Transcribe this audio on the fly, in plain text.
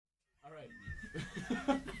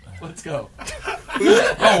Let's go.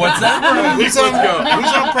 Oh, what's that? Who's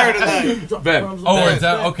on prayer tonight? Ben. Oh, is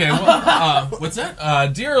that okay? Well, what's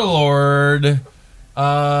that? Dear Lord,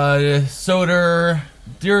 Soder,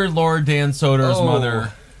 dear Lord Dan Soder's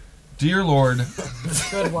mother. Dear Lord.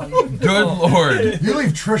 Good one. Good Lord. You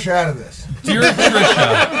leave Trisha out of this. Dear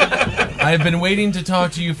Trisha, I have been waiting to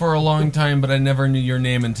talk to you for a long time, but I never knew your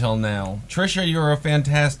name until now. Trisha, you're a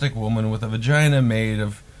fantastic woman with a vagina made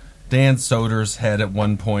of Dan Soder's head at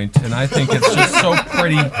one point, and I think it's just so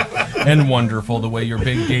pretty and wonderful the way your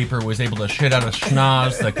big gaper was able to shit out a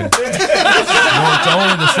schnoz that could work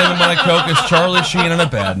only the same amount of coke as Charlie Sheen on a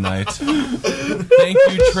bad night. Thank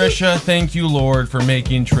you, Trisha. Thank you, Lord, for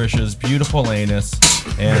making Trisha's beautiful anus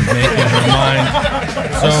and making her mind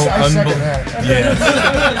so unbelievable.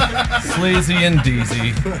 Yes. Sleazy and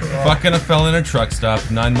deezy. Fucking a fella in a truck stop.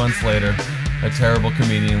 9 months later, a terrible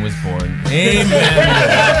comedian was born. Amen.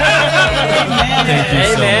 Thank you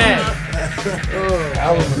so much.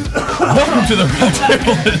 Welcome to the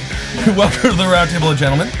Roundtable. Welcome to the Roundtable of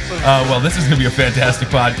Gentlemen. Well, this is going to be a fantastic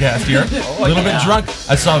podcast here. A little bit drunk.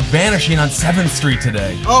 I saw Vanishing on 7th Street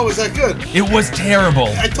today. Oh, was that good? It was terrible.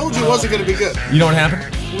 I told you it wasn't going to be good. You know what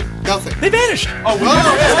happened? Nothing. They vanished. Oh, well.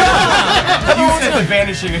 You said the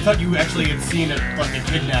vanishing. I thought you actually had seen it, like a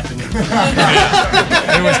kidnapping.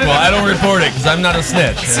 It was cool. I don't report it because I'm not a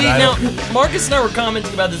snitch. See, now, Marcus and I were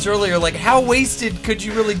commenting about this earlier. Like, how wasted could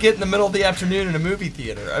you really get in the middle of the afternoon in a movie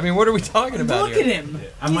theater? I mean, what are we talking about Look here? at him.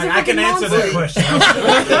 I'm like, I can answer that question.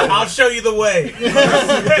 I'll show you the way.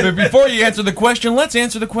 But before you answer the question, let's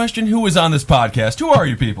answer the question: who is on this podcast? Who are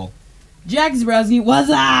you people? Jack Zabrowski,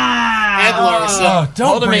 what's up? Ed Larson. Oh, don't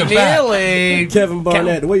Holden bring it back. McNeely. Kevin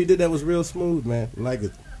Barnett, the way you did that was real smooth, man. I like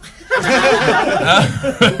it.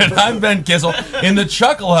 And I'm Ben Kissel. In the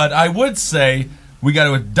Chuckle Hut, I would say we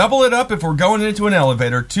got to double it up if we're going into an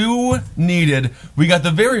elevator. 2 needed. We got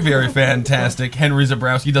the very, very fantastic Henry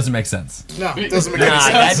Zabrowski. Doesn't make sense. No, it doesn't make any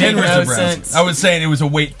sense. That made Henry no Zabrowski. sense. I was saying it was a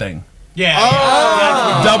weight thing.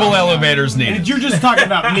 Yeah. Double elevators And needed. you're just talking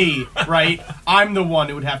about me, right? I'm the one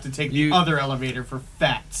who would have to take the other elevator for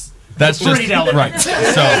fats. That's just Street elevator. right. So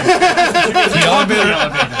the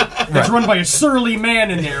elevator. It's run by a surly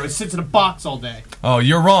man in there who sits in a box all day. Oh,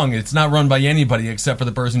 you're wrong. It's not run by anybody except for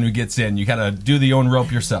the person who gets in. You gotta do the own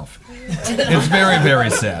rope yourself. It's very, very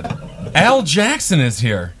sad. Al Jackson is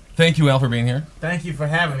here. Thank you, Al, for being here. Thank you for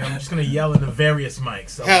having me. I'm just going to yell in the various mics.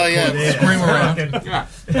 So Hell yeah. Scream around.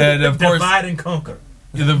 And of course, divide and conquer.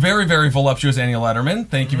 the very, very voluptuous Annie Letterman.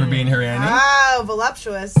 Thank you for being here, Annie. Oh,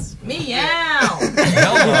 voluptuous. Meow.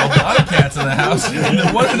 Hello, a lot of cats in the house.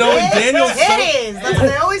 The one and only Daniel. Titties. That's what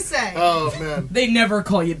they always say. Oh, man. They never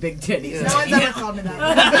call you big titties. No one's ever called me that.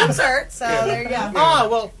 My boobs hurt, so there you go. Oh,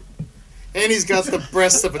 well. And he's got the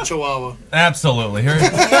breasts of a chihuahua. Absolutely. Here.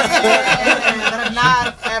 That have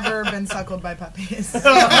not ever been suckled by puppies. They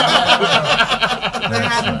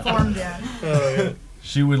haven't formed yet. Oh, yeah.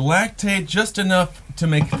 She would lactate just enough to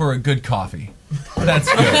make for a good coffee. That's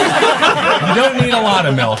good. You don't need a lot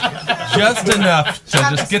of milk. Just enough to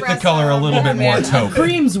just get the color a little bit more taupe.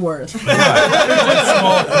 Cream's worth. Right.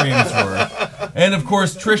 Small cream's worth. And of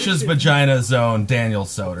course, Trisha's vagina zone, Daniel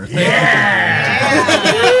Soder. Thank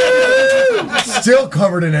you. Still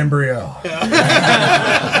covered in embryo.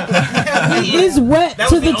 He is wet That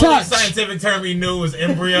to was the the only touch. scientific term he knew was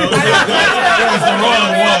embryo. That was the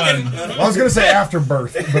wrong one. I was going to say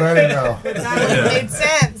afterbirth, but I didn't know. That made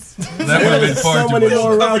sense. That would have been far So too many much.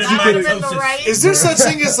 more routes you That would could have been the right. Is there such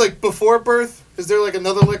thing as, like, before birth? Is there, like,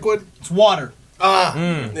 another liquid? It's water. Ah. Oh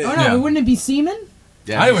no, Yeah. wouldn't it be semen?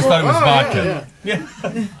 I always thought it was vodka. Yeah.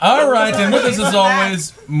 All right, and with us as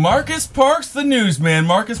always, Marcus Parks, the newsman.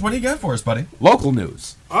 Marcus, what do you got for us, buddy? Local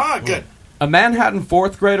news. Ah, good. A Manhattan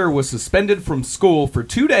 4th grader was suspended from school for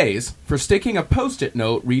 2 days for sticking a Post-it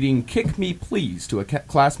note reading "Kick me please" to a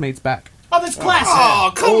classmate's back. Oh, that's classic.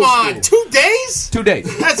 Oh, come Old on. school. 2 days? 2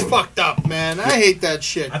 days. That's fucked up, man. I hate that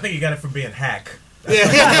shit. I think you got it from being hack.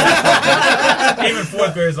 Yeah. Even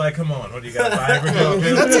 4th graders like, come on, what do you got? Viagra joke?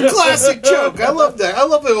 That's a classic joke. I love that. I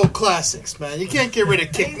love the old classics, man. You can't get rid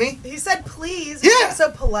of kick me. He said please. Yeah. He's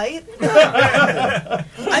so polite. I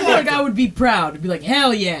feel like I would be proud to be like,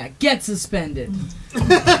 hell yeah, get suspended.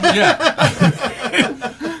 Yeah.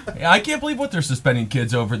 I can't believe what they're suspending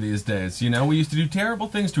kids over these days. You know, we used to do terrible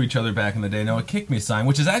things to each other back in the day. Now, a kick me sign,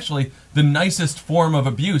 which is actually the nicest form of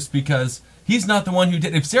abuse because he's not the one who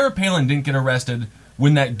did. If Sarah Palin didn't get arrested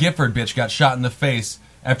when that Gifford bitch got shot in the face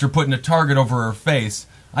after putting a target over her face,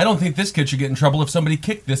 I don't think this kid should get in trouble if somebody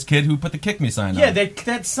kicked this kid who put the kick me sign Yeah, on.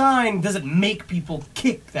 that sign doesn't make people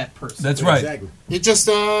kick that person. That's right. Exactly. It just,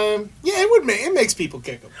 it makes people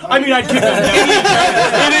kick them. I mean, I'd kick them.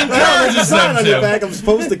 It encourages them behind your to. back. I'm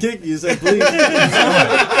supposed to kick you. Say please.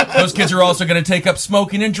 Those kids are also going to take up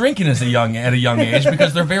smoking and drinking at a young age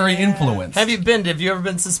because they're very influenced. Have you ever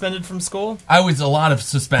been suspended from school? I was a lot of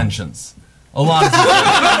suspensions. I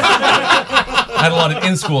had a lot of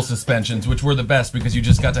in-school suspensions, which were the best because you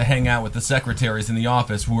just got to hang out with the secretaries in the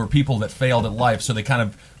office who were people that failed at life, so they kind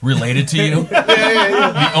of related to you.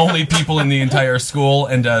 The only people in the entire school,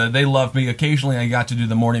 and they loved me. Occasionally, I got to do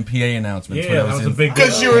the morning PA announcents. Yeah, that was a big deal.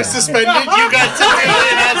 Because you were suspended, you got to do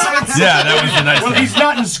the announcements. Yeah, that was the nice Well, thing. he's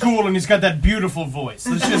not in school and he's got that beautiful voice.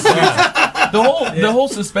 Let's just The whole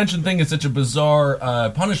suspension thing is such a bizarre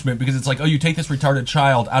punishment because it's like, oh, you take this retarded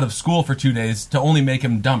child out of school for 2 days to only make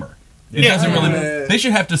him dumber. It doesn't really. They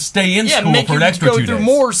should have to stay in school make for an you extra go 2 through days.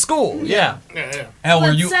 more school. Yeah. Al, were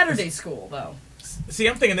That's you? Saturday school, though. See,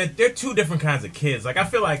 I'm thinking that there are two different kinds of kids. Like, I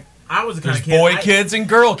feel like I was the kind There's of kid. boy kids and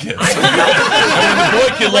girl kids. I mean, the boy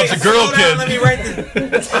kid loves the girl kid. Let me write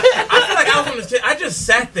this. I feel like I was one of those kids. I just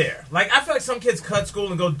sat there. Like, I feel like some kids cut school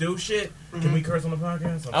and go do shit. Can we curse on the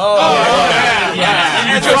podcast?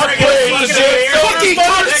 Yeah. And just Fucking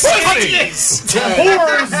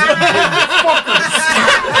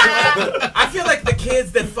I feel like the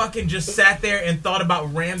kids that fucking just sat there and thought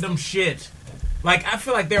about random shit. Like, I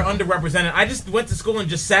feel like they're underrepresented. I just went to school and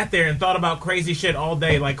just sat there and thought about crazy shit all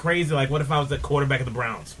day. Like, crazy, like, what if I was the quarterback of the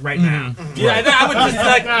Browns right now? Yeah, I would just,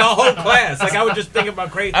 like, the whole class. Like, I would just think about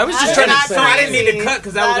crazy. I was just trying to So I didn't need to cut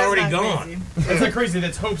because I was already gone. That's not crazy.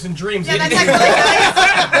 That's hopes and dreams. Yeah, that's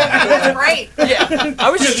actually that's great. Yeah, I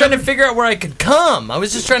was just trying to figure out where I could come. I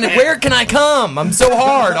was just trying to, where can I come? I'm so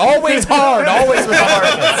hard, always with the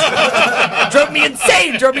hardness. Drove me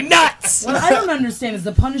insane, drove me nuts. What I don't understand is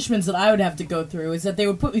the punishments that I would have to go through is that they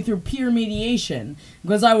would put me through peer mediation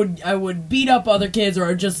because I would beat up other kids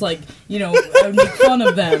or just like I would make fun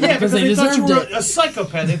of them Yeah, because because they they thought you deserved were it. a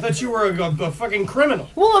psychopath. They thought you were a fucking criminal.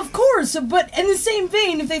 Well, of course, but in the same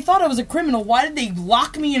vein, if they thought I was a criminal, why did they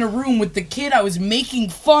lock me in a room with the kid I was making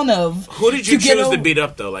fun of? Who did you to get choose to over- beat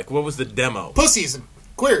up, though? Like, what was the demo? Pussies and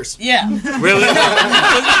queers. Yeah. Really?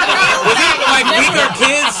 was it like weaker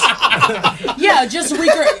kids? Yeah, just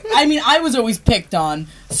weaker. I mean, I was always picked on,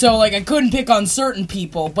 so like I couldn't pick on certain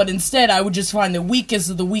people, but instead I would just find the weakest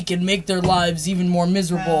of the weak and make their lives even more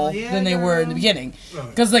miserable than they were in the beginning.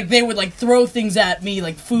 Because like they would like throw things at me,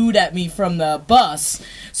 like food at me from the bus,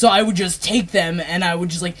 so I would just take them and I would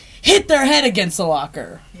just like hit their head against the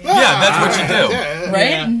locker. Yeah, that's what you do.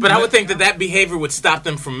 Right? But I would think that behavior would stop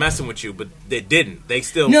them from messing with you, but they didn't. They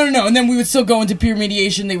still... No, and then we would still go into peer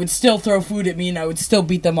mediation, they would still throw food at me, and I would still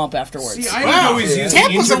beat them up afterwards. See, I would always use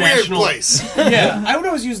Tampa's the a weird international... place. Yeah, I would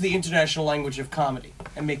always use the international language of comedy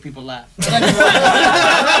and make people laugh. That's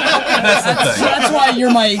the thing. That's why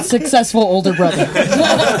you're my successful older brother.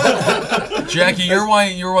 Jackie, you're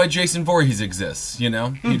why Jason Voorhees exists. You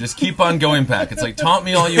just keep on going back. It's like taunt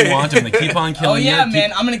me all you want. I'm gonna keep on Oh killing yeah, you.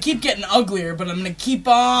 man, I'm gonna keep getting uglier, but I'm gonna keep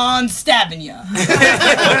on stabbing you. Absolutely.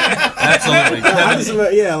 I just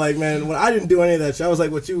remember, yeah, like man, when I didn't do any of that shit, I was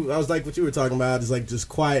like what you were talking about, just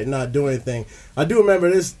quiet and not doing anything. I do remember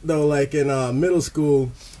this though, like in middle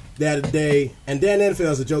school, they had a day, and Dan Enfield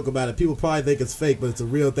has a joke about it. People probably think it's fake, but it's a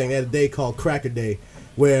real thing. They had a day called Cracker Day,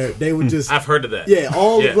 where they would just I've heard of that. yeah,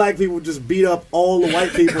 all the black people would just beat up all the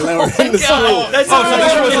white people that were in the school. It's a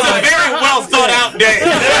very well thought out day.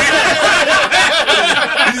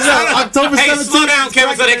 October 17th. Hey, slow down,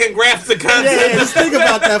 Kevin, so they can grasp the concept. Yeah, just think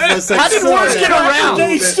about that for a second. How did words get around?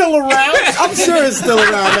 He's still around. I'm sure it's still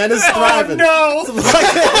around, man. It's thriving. No.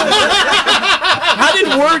 How did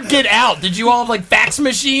word get out? Did you all have like fax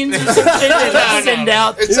machines or something that send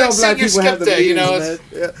out? It's like senior skip day, you know. Man.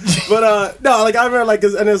 Yeah. But no, like I remember, like,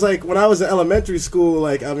 and it's like when I was in elementary school,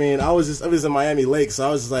 like I mean, I was in Miami Lakes, so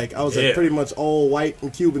I was like pretty much all white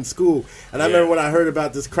and Cuban school, and I remember when I heard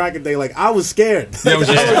about this Cracker Day, like I was scared. Yeah, it was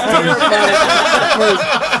just-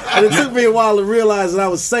 And it took me a while to realize that I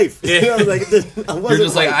was safe. You know, like, I wasn't You're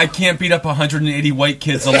just like, I can't beat up 180 white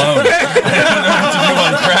kids alone. I don't know what to do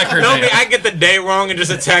on Cracker No, Day. I get the day wrong and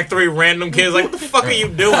just attack 3 random kids. Like, what the fuck are you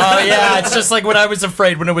doing? Oh yeah, it's just like when I was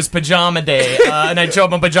afraid when it was pajama day, and I'd show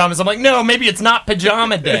up in pajamas. I'm like, no, maybe it's not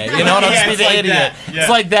pajama day. You know, and I'll just be it's the like idiot. that. Yeah. It's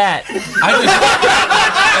like that.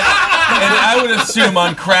 And I would assume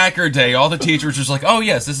on Cracker Day, all the teachers are just like, oh,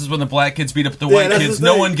 yes, this is when the black kids beat up the white that's kids. the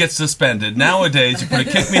No thing. one gets suspended. Nowadays, you put a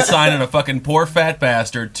kick me sign on a fucking poor fat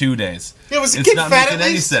bastard, 2 days. Yeah, was the It's kid not fat making at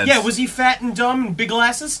any least? sense. Yeah, was he fat and dumb and big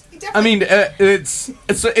glasses? I mean, it's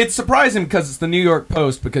surprising because it's the New York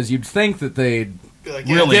Post, because you'd think that they'd Like,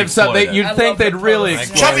 Really give some. exploit it. You'd I think love the they'd really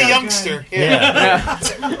Post. exploit chubby it. youngster. Yeah.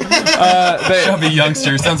 Chubby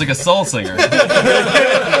youngster sounds like a soul singer.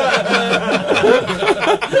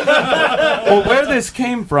 Well, where this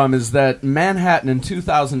came from is that Manhattan in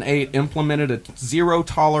 2008 implemented a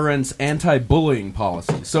zero-tolerance anti-bullying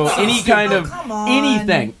policy. So any kind of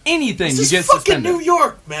anything, This you is get fucking suspended. New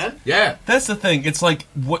York, man. Yeah. That's the thing. It's like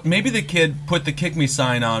maybe the kid put the kick me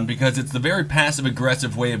sign on because it's the very passive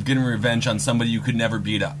aggressive way of getting revenge on somebody you could never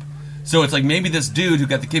beat up. So it's like maybe this dude who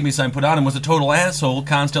got the kick me sign put on him was a total asshole,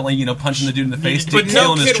 constantly, punching the dude in the face, But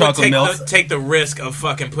stealing his chocolate milk. take the risk of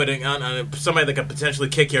fucking putting on somebody that could potentially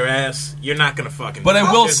kick your ass. You're not gonna fucking. But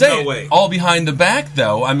I will There's say, no way. all behind the back,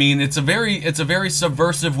 though. I mean, it's a very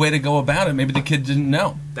subversive way to go about it. Maybe the kid didn't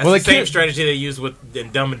know. That's the same strategy they used in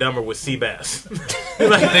Dumb and Dumber with Seabass.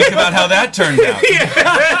 Think about how that turned out.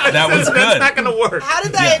 That was good. That's not gonna work. How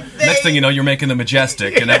did they? Next thing you know, you're making the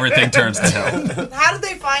Majestic, and everything turns to hell. How did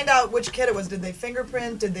they find out which kid it was? Did they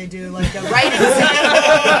fingerprint? Did they do like a writing sample?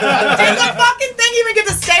 Did the fucking thing even get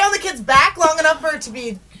to stay on the kid's back long enough for it to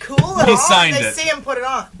be cool at He all? signed They it. see him put it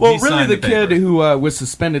on. Well, He really, signed the the kid paper. who was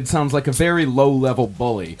suspended sounds like a very low-level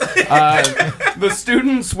bully. The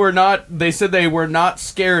students were not. They said they were not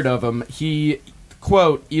scared of him. He,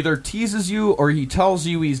 quote, either teases you or he tells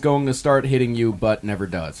you he's going to start hitting you, but never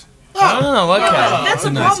does. Oh, okay. That's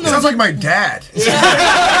a problem. Sounds like my dad.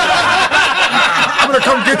 I'm gonna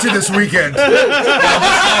come get you this weekend. Let's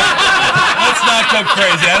not go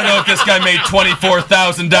crazy. I don't know if this guy made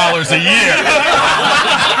 $24,000 a year.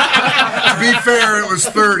 To be fair, it was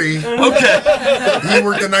 30. Okay. He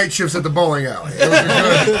worked the night shifts at the bowling alley. It was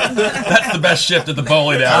good. That's the best shift at the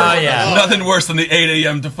bowling alley. Oh, yeah. Nothing worse than the 8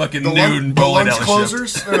 a.m. to fucking noon The bowling lunch alley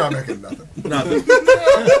closers, shift. they're not making nothing.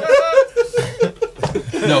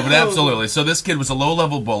 No, but absolutely. So this kid was a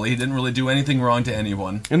low-level bully. He didn't really do anything wrong to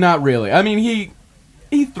anyone. And not really. I mean, he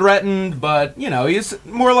threatened, but he's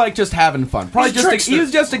more like just having fun. Probably he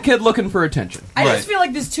was just a kid looking for attention. I just feel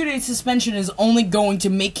like this 2-day suspension is only going to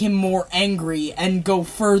make him more angry and go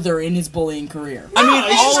further in his bullying career. I mean,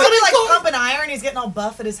 he's just gonna be like pumping iron. He's getting all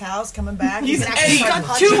buff at his house, coming back. He's actually got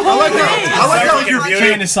two whole I like how You're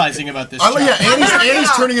fantasizing about this.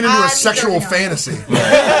 Annie's turning it into a sexual fantasy.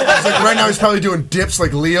 It's like right now he's probably doing dips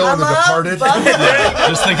like Leo in The Departed.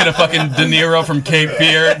 Just thinking of fucking De Niro from Cape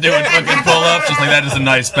Fear doing fucking pull-ups. Just like, that is a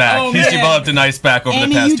nice back. Oh, He's man. developed a nice back over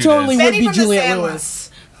Annie, the past you 2 totally days. would be from the Juliette Sandwich. Lewis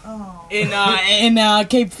in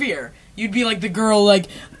Cape Fear. You'd be like the girl, like,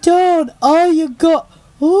 Dad,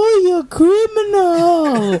 you're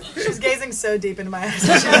criminal. She's gazing so deep into my eyes.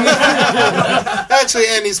 Actually,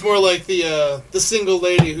 Annie's more like the single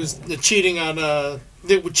lady who's cheating on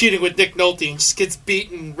cheating with Nick Nolte and just gets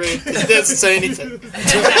beaten, raped, and doesn't say anything.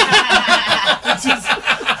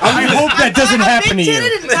 I hope that doesn't happen to you.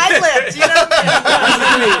 Big-titted and tight-lipped, you know what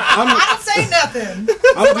I mean? I don't say nothing.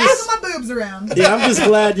 I'm Why just, my boobs around? yeah, I'm just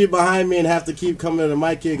glad you're behind me and have to keep coming to the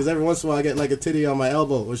mic here because every once in a while I get like a titty on my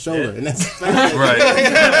elbow or shoulder, and that's Right.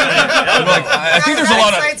 I think there's a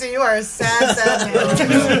lot of... You are a sad, sad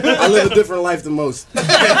man. I live a different life than most.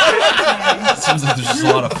 Seems like there's just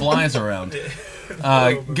a lot of flies around.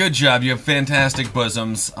 Good job. You have fantastic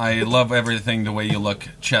bosoms. I love everything the way you look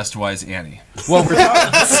chest-wise, Annie. Well, we're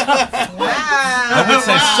talking. I would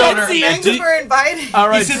say Sutter. Thank you for inviting. All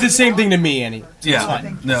right. He said the same thing to me, Annie.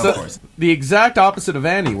 Yeah. No, of course. The exact opposite of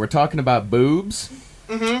Annie. We're talking about boobs.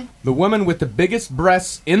 Mm-hmm. The woman with the biggest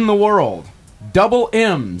breasts in the world, double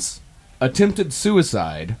M's, attempted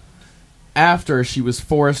suicide after she was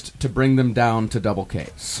forced to bring them down to double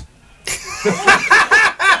K's.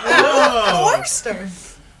 Forced her.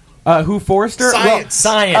 Who forced her? Science,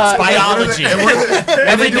 biology,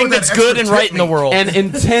 everything that's good and right in the world. An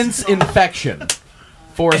intense infection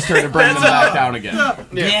forced her to bring them back down again.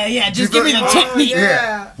 Yeah, just give me the tit meat.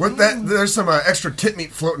 Yeah. What that? There's some extra tit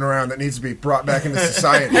meat floating around that needs to be brought back into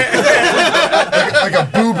society. like a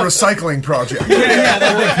boob recycling project. Yeah,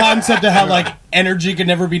 the concept of how like energy can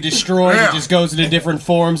never be destroyed. Yeah. It just goes into different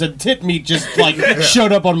forms, and tit meat just like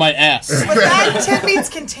showed up on my ass. But that tit meat's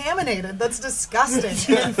contaminated. That's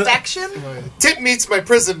disgusting. An infection? Tit meat's my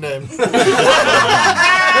prison name.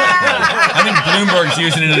 I think Bloomberg's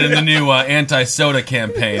using it in the new anti-soda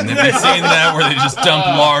campaign. Have you seen that, where they just dump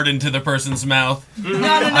lard into the person's mouth? No,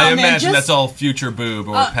 I man. imagine that's all future boob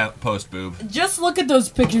or post-boob. Just look at those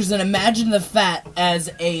pictures and imagine the fat as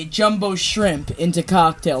a jumbo shrimp into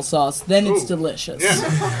cocktail sauce. Then it's delicious.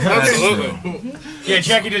 Absolutely. Yeah,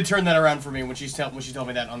 Jackie did turn that around for me when she told me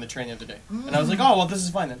that on the train the other day, and I was like, "Oh, well, this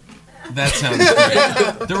is fine then." That sounds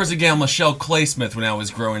great. There was a gal, Michelle Claysmith, when I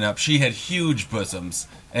was growing up. She had huge bosoms.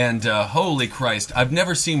 And holy Christ, I've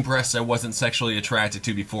never seen breasts I wasn't sexually attracted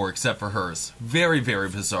to before, except for hers. Very, very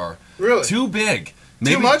bizarre. Really? Too big.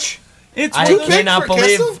 Too much? It's I too big cannot for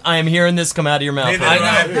believe Kessel? I am hearing this come out of your mouth. Neither right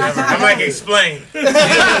have now. I ever. I'm like, explain.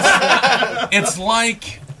 It's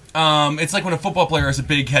like when a football player has a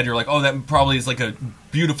big head. You're like, oh, that probably is like a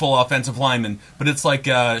beautiful offensive lineman. But it's like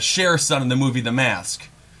Cher's son in the movie The Mask.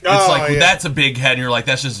 It's like that's a big head, and you're like,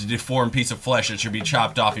 that's just a deformed piece of flesh that should be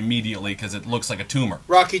chopped off immediately because it looks like a tumor.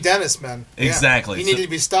 Rocky Dennis, man. Yeah. Exactly. He needed to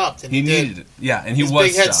be stopped, and he needed it. Yeah, and he His was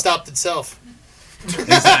big head stopped. stopped itself.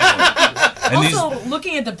 Exactly. And Also,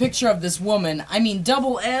 looking at the picture of this woman, I mean,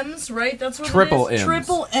 double M's, right? That's what Triple it is? M's.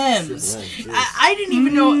 Triple M's. I didn't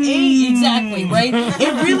even know exactly, right?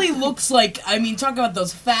 It really looks like, I mean, talk about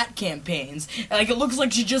those fat campaigns. Like, it looks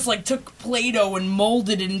like she just, like, took Play-Doh and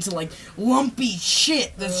molded it into, like, lumpy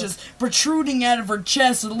shit that's just protruding out of her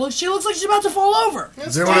chest. And she looks like she's about to fall over. Do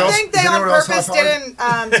you think they on purpose didn't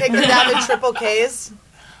take them down to triple Ks?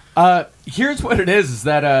 Here's what it is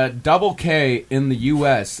that double K in the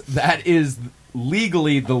U.S., that is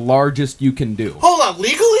legally the largest you can do. Hold on,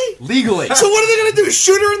 legally? Legally. So what are they going to do,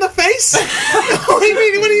 shoot her in the face? What do you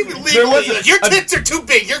mean legally? Your tits are too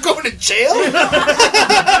big, you're going to jail?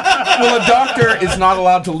 Well, a doctor is not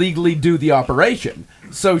allowed to legally do the operation.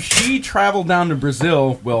 So she traveled down to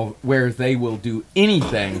Brazil, where they will do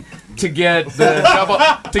anything to get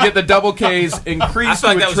the double K's increased.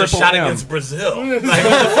 I feel like to that was a triple shot M. against Brazil. Like,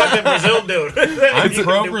 what the fuck did Brazil do? I'm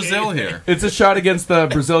pro Brazil here. It's a shot against the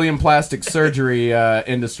Brazilian plastic surgery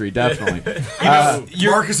industry, definitely.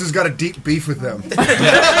 Marcus has got a deep beef with them. He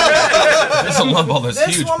doesn't love all those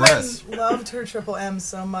This huge woman breasts. loved her triple M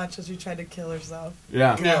so much that she tried to kill herself.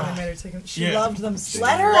 Yeah. They made her take them. She Yeah. loved them.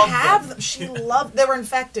 Let her have them. She loved. They were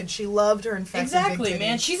infected. She loved her infected. Exactly, big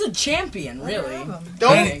man. titties. She's a champion, really.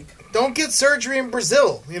 Don't get surgery in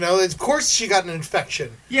Brazil. You know, of course she got an infection.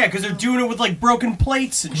 Yeah, because they're doing it with like broken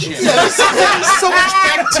plates and shit. Yeah, there's so much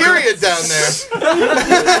bacteria down there.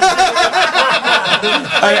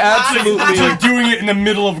 I absolutely. It's like doing it in the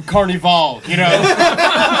middle of a carnival, you know?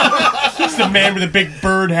 Just a man with a big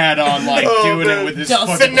bird hat on, like, doing it with his The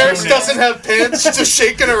fucking nurse toenails. doesn't have pants, she's just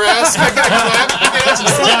shaking her ass, making a clap.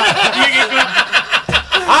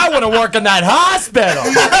 I want to work in that hospital.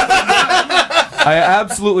 I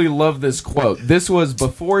absolutely love this quote. This was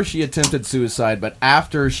before she attempted suicide, but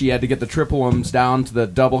after she had to get the triple M's down to the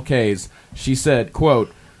double K's, she said,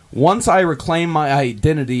 quote, "Once I reclaim my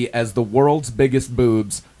identity as the world's biggest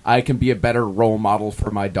boobs, I can be a better role model for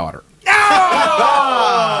my daughter."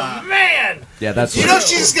 Oh, man! Yeah, that's You what know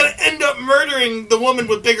she's gonna end up murdering the woman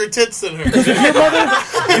with bigger tits than her.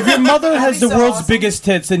 If your mother has the so world's awesome. biggest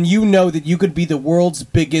tits, then you know that you could be the world's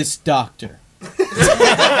biggest doctor.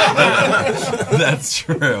 That's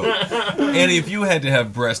true. Annie, if you had to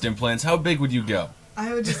have breast implants, how big would you go?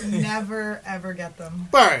 I would just never ever get them.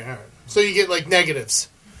 All right. So you get like negatives.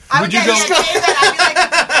 I would you get go-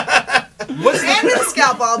 I'd be like, hand me the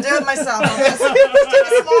scalpel. I'll do it myself. I'll just take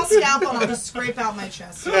a small scalpel and I'll just scrape out my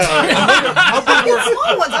chest. I need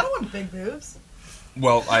small ones. I don't want big boobs.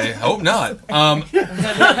 Well, I hope not.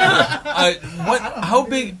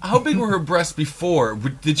 How big were her breasts before?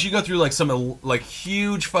 Did she go through like some like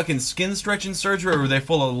huge fucking skin stretching surgery, or were they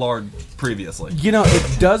full of lard previously? You know,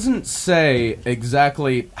 it doesn't say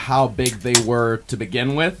exactly how big they were to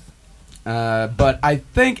begin with. But I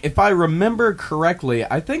think, if I remember correctly,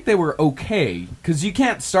 I think they were okay. Because you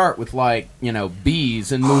can't start with, like, you know,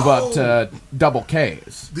 B's and move up to double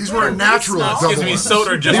K's. These were natural double Excuse me, M's.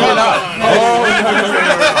 soda just They were not.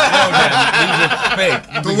 Fake.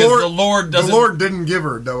 The Because Lord, the Lord doesn't. the Lord didn't give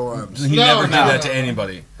her double M's. He never did that to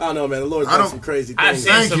anybody. I don't know, man. The Lord's I done don't- some crazy I've things.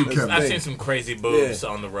 seen Thank some. you, Kevin. I've seen some crazy boobs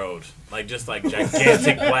on the road, like just like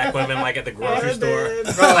gigantic black women, like at the grocery store,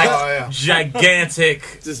 like yeah.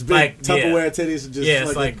 gigantic, Just big like Tupperware titties. Just Yeah,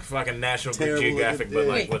 it's fucking- like fucking National terrible Geographic, looking-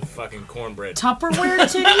 but like yeah. with fucking cornbread. Tupperware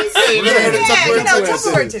titties? You never heard of Yeah, Tupperware you know, titties?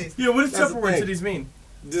 Tupperware titties. Yeah, what does That's the Tupperware thing. titties mean?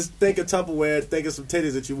 Just think of Tupperware, think of some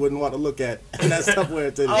titties that you wouldn't want to look at. And that's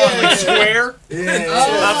Tupperware titties. Like square?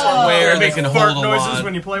 Yeah. Where They they can fart hold a noises lot.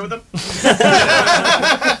 when you play with them? Or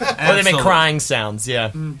they make Absolutely. crying sounds,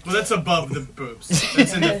 yeah. Well, that's above the boobs.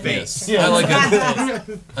 That's in the face. I like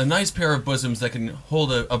a nice pair of bosoms that can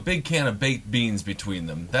hold a big can of baked beans between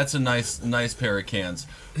them. That's a nice pair of cans.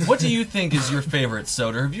 What do you think is your favorite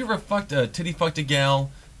soda? Have you ever titty fucked a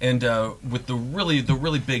gal and with the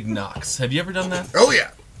really big knocks? Have you ever done that? Oh,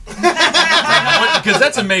 yeah. Because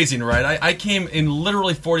that's amazing, right? I came in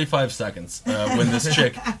literally 45 seconds when this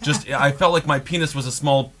chick I felt like my penis was a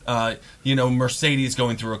small, Mercedes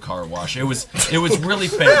going through a car wash. It was really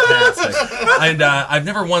fantastic, and I've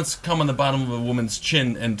never once come on the bottom of a woman's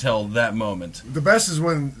chin until that moment. The best is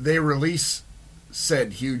when they release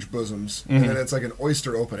said huge bosoms, and then it's like an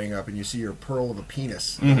oyster opening up, and you see your pearl of a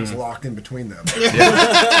penis that was locked in between them.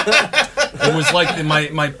 It was like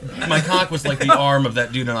my cock was like the arm of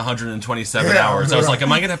that dude in 127 hours. I was like,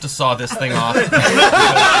 am I gonna have to saw this thing off? It is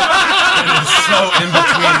so in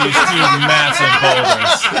between these two massive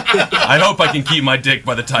boulders. I hope I can keep my dick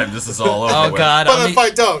by the time this is all over. Oh God! But if I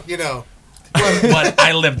don't, you know. But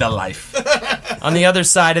I lived a life. On the other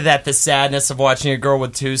side of that, the sadness of watching a girl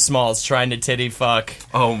with two smalls trying to titty fuck.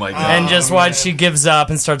 Oh my God! And just watch she gives up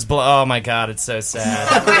and starts oh my God, it's so sad.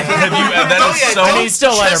 And he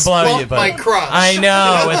still let her blow you, but my crotch. I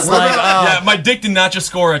know it's like yeah, my dick did not just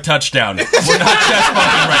score a touchdown. We're not chest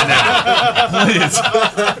bumping right now. Please,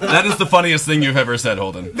 that is the funniest thing you've ever said,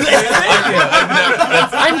 Holden.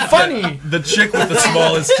 I'm funny. The chick with the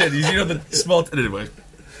smallest titties. You know the small. Anyway.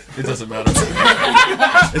 It doesn't matter.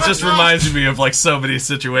 It just reminds me of like so many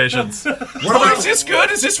situations. Is this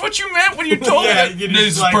good? Is this what you meant when you told me?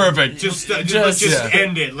 This is perfect. Just end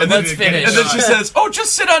it. And then she says, "Oh,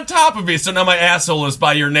 just sit on top of me." So now my asshole is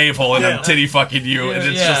by your navel, and I'm titty fucking you, and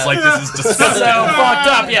it's just like this is disgusting. So fucked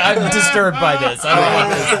up. Yeah, I'm disturbed by this. I don't want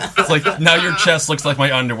this. It's like now your chest looks like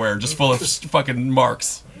my underwear, just full of fucking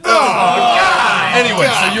marks. Oh, God. Anyway,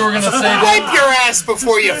 so you were gonna say wipe your ass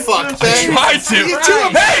before you fuck, Ben. Try to. You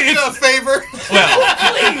do a favor. Well,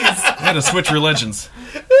 please. I had to switch religions.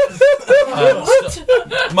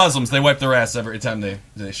 Muslims, they wipe their ass every time they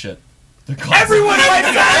shit. Everyone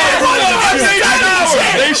wipes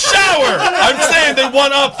They shower. I'm saying they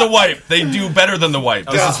one up the wipe. They do better than the wipe.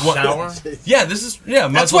 This is what. Shower? Yeah, this is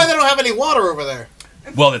Muslims. That's why they don't have any water over there.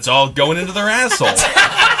 Well, it's all going into their asshole.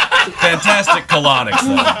 Fantastic colonics,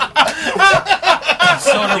 though.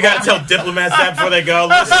 You gotta tell diplomats that before they go.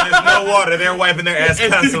 Listen, there's no water. They're wiping their ass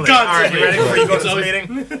constantly. Alright, you ready before you go to this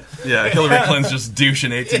meeting? Yeah, Hillary Clinton's just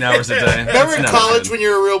douching 18 hours a day. Remember in college when you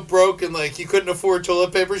were real broke and like you couldn't afford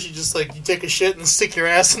toilet papers, you just like you take a shit and stick your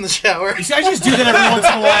ass in the shower? I just do that every once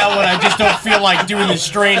in a while when I just don't feel like doing the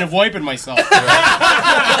strain of wiping myself.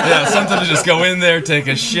 Yeah, sometimes you just go in there, take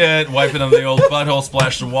a shit, wipe it on the old butthole,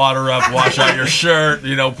 splash the water up, wash out your shirt,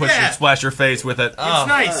 splash your face with it. It's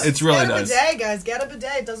nice. It's really Get a nice. bidet, guys. Get a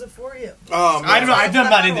bidet. It does it for you. Oh, man. I don't know. I've done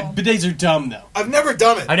that. Bidets are dumb though. I've never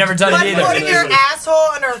done it. I've never done it Like either. putting your asshole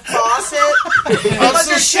under a faucet.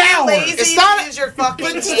 Because you're too lazy It's not to use your fucking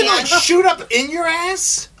But does it not shoot up in your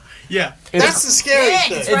ass? Yeah. That's the scary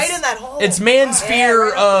thing. It's right in that hole. It's man's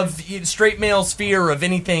fear right of straight male's fear of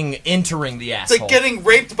anything entering the It's asshole. like getting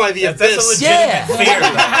raped by the That's a abyss. legitimate fear.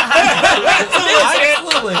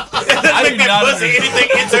 Absolutely. I do not Pussy, anything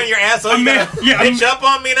entering your asshole, you gotta bitch up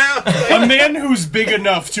on me now? A man who's big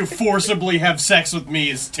enough to forcibly have sex with me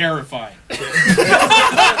is terrifying.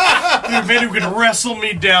 A man who can wrestle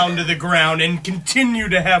me down to the ground and continue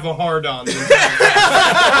to have a hard-on.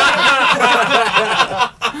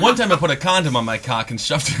 One time I put a condom on my cock and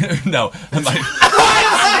shoved it. No. I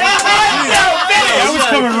was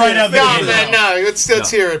coming right out the No, gate. man, no. Let's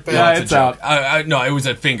hear it, Ben. Yeah, It's a it's joke. out. No, it was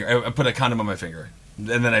a finger. I put a condom on my finger, and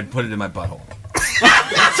then I put it in my butthole.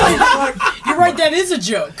 You're right, that is a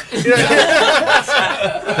joke.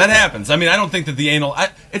 That happens. I mean, I don't think that the anal.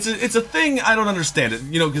 It's a thing. I don't understand it.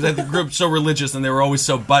 Because I grew up so religious, and they were always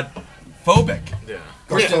so butt phobic.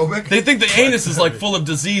 Phobic? They think the anus is like full of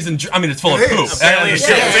disease and it's full of It poop. is. I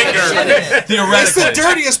understand. It's Theoretically, the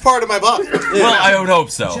dirtiest part of my butt. well, I would hope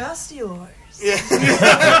so. Just yours.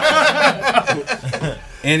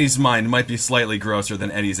 Annie's mind might be slightly grosser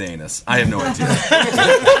than Eddie's anus. I have no idea,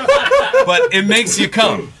 but it makes you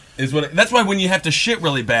come. That's why when you have to shit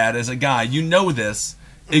really bad as a guy, you know this.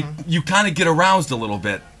 You kind of get aroused a little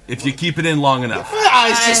bit if you keep it in long enough. My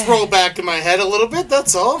eyes just roll back in my head a little bit,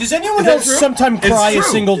 that's all. Does anyone else sometimes cry a true.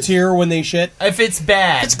 single tear when they shit? If it's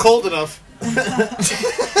bad. It's cold enough.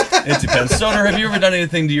 It depends. Soder, have you ever done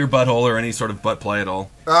anything to your butthole or any sort of butt play at all?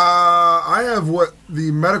 I have what the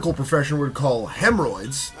medical profession would call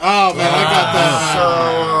hemorrhoids. Oh, man, I got that.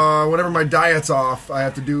 So whenever my diet's off, I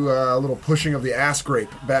have to do a little pushing of the ass grape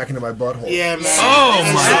back into my butthole. Yeah, man. Oh,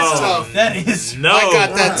 my That's tough. That is No. I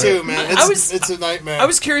got that too, man. It's a nightmare. I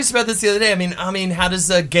was curious about this the other day. I mean, how does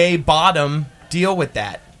a gay bottom deal with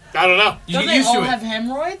that? I don't know. Don't they all have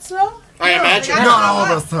hemorrhoids, though? I imagine. Not all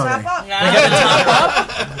of us, Tony. Top up.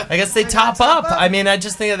 I guess they top up. I mean, I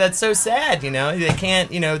just think that's so sad. They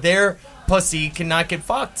can't. Their pussy cannot get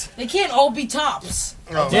fucked. They can't all be tops.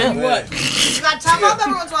 Oh, Yeah. man. What? You got to top up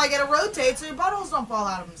every once in a while. You got to rotate so your buttholes don't fall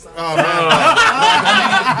out of themselves. Oh,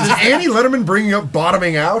 man. Is Annie Letterman bringing up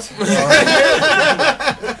bottoming out?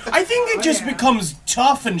 I think it just becomes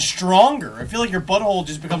tough and stronger. I feel like your butthole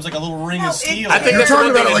just becomes like a little ring of steel. I think You're that's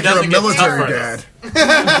talking one about it thing like you're a that doesn't get military tougher.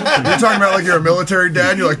 dad. You're talking about like you're a military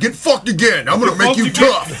dad. You're like, get fucked again. I'm gonna make you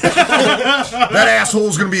tough. That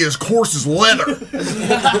asshole's gonna be as coarse as leather.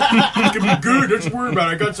 It's gonna be good. Don't you worry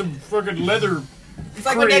about it. I got some fucking leather. It's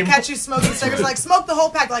like when they catch you smoking cigarettes, like, smoke the whole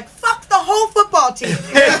pack. Like, fuck the whole football team. You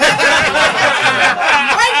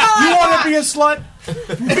want to be a slut? Be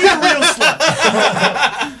a real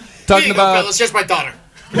slut. Talking about fellas, here's my daughter.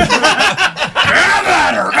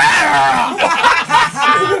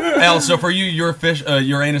 Al, so for you,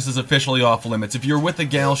 your anus is officially off limits. If you're with a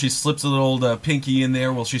gal, she slips a little pinky in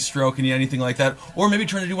there while she's stroking you, anything like that, or maybe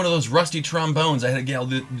trying to do one of those rusty trombones. I had a gal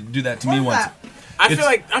do that to me once. I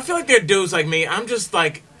feel like they're dudes like me. I'm just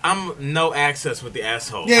like, I'm no access with the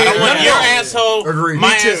asshole. Yeah, I don't yeah, want yeah. your asshole, Agreed. my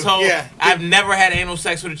Me too, asshole. yeah. I've never had anal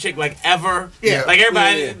sex with a chick, like, ever. Yeah. Like,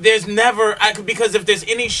 everybody, Yeah. there's never, because if there's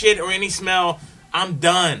any shit or any smell, I'm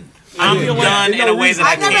done. I'm done in a way that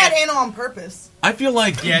I I've never had can't. anal on purpose. I feel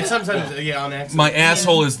like Yeah, sometimes on accident. my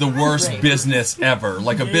asshole is the worst business ever.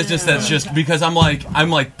 Like a business that's just because I'm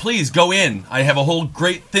like, please go in. I have a whole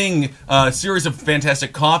great thing, series of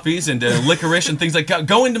fantastic coffees and licorice and things like that.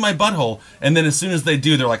 Go into my butthole, and then as soon as they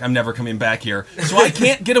do, they're like, I'm never coming back here. So I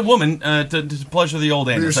can't get a woman to pleasure the old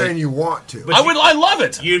But you're anus. saying you want to. I love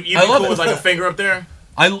it. You be I love cool it. with like a finger up there?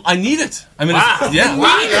 I need it. I mean, Wow. yeah.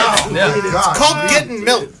 Yeah. It's called getting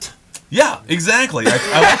milked. Yeah, exactly.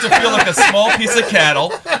 I like to feel like a small piece of cattle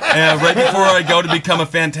right before I go to become a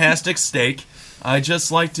fantastic steak. I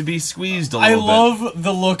just like to be squeezed a I little bit. love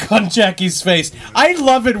the look on Jackie's face. I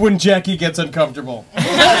love it when Jackie gets uncomfortable. It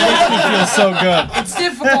makes me feel so good. It's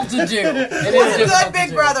difficult to do. It is Good difficult to big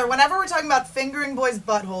do. brother. Whenever we're talking about fingering boys'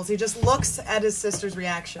 buttholes, he just looks at his sister's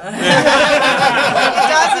reaction. He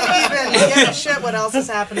doesn't even give a shit what else is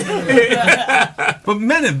happening. But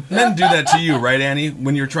men do that to you, right, Annie?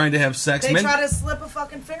 When you're trying to have sex, They men. try to slip a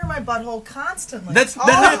fucking finger in my butthole constantly. That All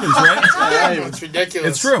happens, the right? time. It's ridiculous.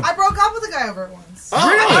 It's true. I broke up with a guy over it once.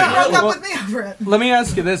 Really? He broke up Well- with me over it. Let me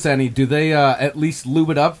ask you this, Annie. Do they at least lube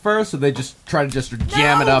it up first, or they just try to just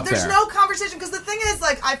jam it up there's there? no conversation because the thing is,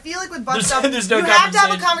 like, I feel like with butt There's- stuff, there's no you have to have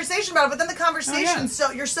a conversation. conversation about it. But then the conversation,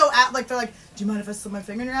 so you're so at like they're like, do you mind if I slip my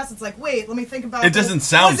finger in your ass? It's like, wait, let me think about It this. doesn't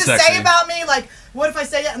sound What does sexy. it say about me? Like, what if I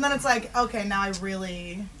say it? And then it's like, okay, now I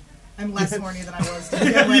really. I'm less horny than I was to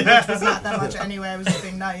begin with, which was not that much anyway. I was just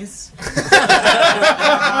being nice.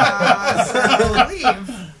 So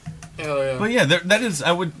leave. Hell yeah. But yeah,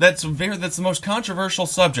 that's the most controversial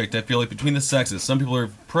subject, I feel like, between the sexes. Some people are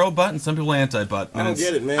pro-butt and some people are anti-butt. I don't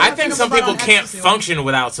get it, man. I think some people can't ecstasy. function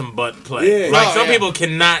without some butt play. Yeah. Like, Oh, some yeah. people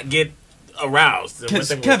cannot get aroused.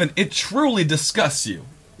 Kevin, it truly disgusts you.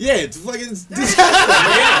 Yeah, it's fucking disgusting.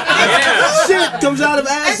 Yeah. Shit comes out of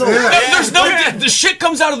asshole. There's no the shit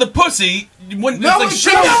comes out of the pussy when it's like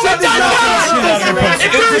shit. Oh,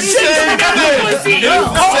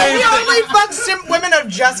 he only fucks women who've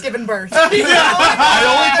just given birth. I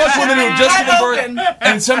only fuck women who have just given Open. birth,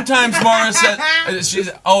 and sometimes Mara said, "She's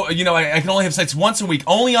I can only have sex once a week,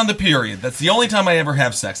 only on the period. That's the only time I ever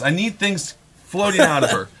have sex. I need things floating out of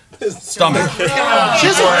her stomach." She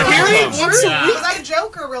has a period once a Was week? that a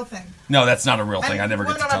joke or a real thing? No, that's not a real thing. I never get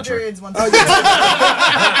Women to don't have touch her. periods once a week.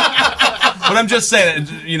 But I'm just saying,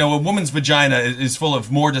 a woman's vagina is full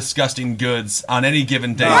of more disgusting goods on any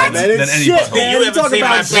given day Man, than it's any shit, butthole. man. You We haven't talk seen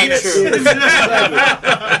about my penis. shit.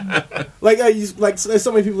 Exactly. Like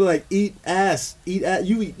so many people like eat ass.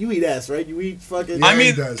 You eat ass, right? You eat fucking. Yeah, I mean,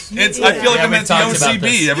 he does. I feel like Yeah, I'm we at the talked about OCB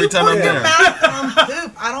this. every time Put I'm your there. mouth on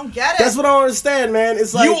poop. I don't get it. That's what I don't understand, man.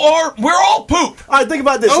 It's like We're all poop. All right, think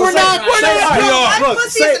about this. Oh, So we're say- not. We're say- not. all right, We are. My Look,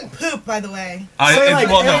 pussy say, isn't poop, by the way. Say like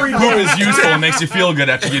every Poop day. is useful and makes you feel good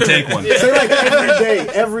after you take one. say like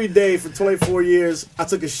every day for 24 years, I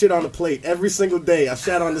took a shit on a plate. Every single day, I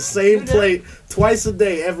shat on the same plate twice a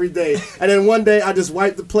day, every day. And then one day, I just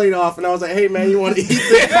wiped the plate off, and I was like, "Hey, man, you want to eat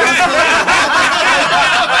this?"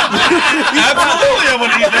 Absolutely, I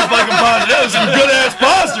want to eat that fucking pasta. That was some good ass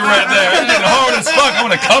pasta right there. I'm getting hard as fuck. I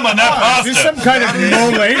want to come on that There's pasta. some kind of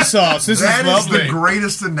mole sauce. This That is is lovely. the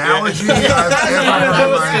greatest analogy I've ever heard in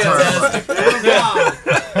my entire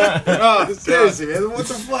life. Seriously, man, what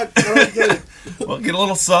the fuck? I don't get it. Well, get a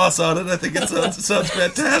little sauce on it. I think it sounds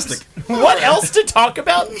fantastic. What else to talk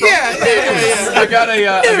about? I got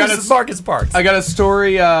News, Marcus Parks. I got a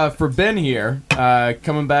story for Ben here,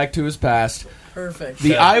 coming back to his past. Perfect.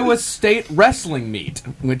 The Iowa State wrestling meet,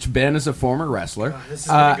 which Ben is a former wrestler, this is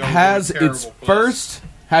gonna go to a has terrible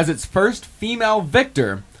its first female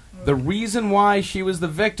victor. The reason why she was the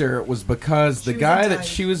victor was because the was guy that untied.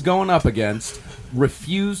 she was going up against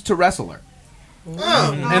refused to wrestle her.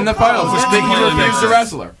 in the finals. I think he refused to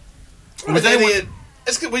wrestler. Was that idiot?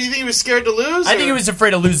 What, do you think he was scared to lose? I think he was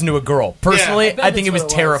afraid of losing to a girl. Personally, Yeah, I think he was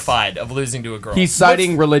that's what it was. terrified of losing to a girl. He's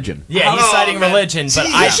citing religion. Yeah, he's citing man. religion, but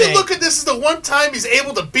See, I you should think... look at this as the one time he's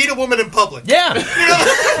able to beat a woman in public. Yeah.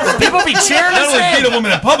 People be cheering Not his only beat head. a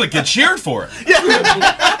woman in public, get cheered for it.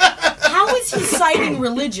 How is he citing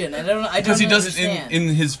religion? I don't Because he doesn't, understand. in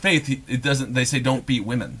his faith, it doesn't. They say don't beat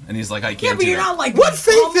women, and he's like, I Yeah, can't but do you're that. not like What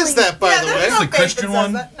faith pummeling- is that, by the way? It's the Christian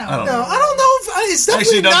one. No. I don't No, know. I don't know. It's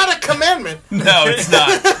definitely Actually, not a commandment. No, it's not.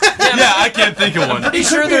 Yeah, I can't think of one. Pretty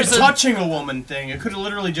sure sure there's there's a- touching a woman thing. It could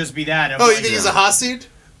literally just be that. Oh, you think he's a Hasid?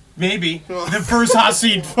 Maybe the first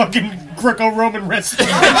Hasid fucking Greco-Roman wrestler.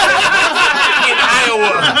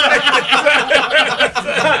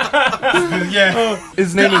 Yeah,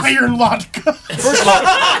 His the name is Iron Lotka. First of all,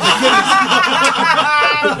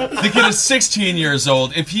 the kid is 16 years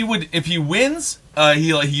old. If he wins,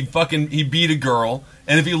 he beat a girl,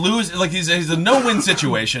 and if he loses, like he's a no-win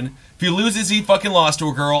situation. If he loses, he fucking lost to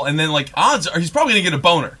a girl, and then like odds are he's probably gonna get a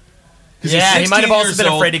boner. 'Cause Yeah, he's he might have 16 also years been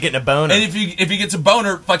old, afraid of getting a boner. And if he gets a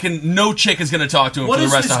boner, fucking no chick is gonna talk to him What for the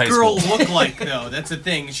does rest this of high girl school. look like, though? That's the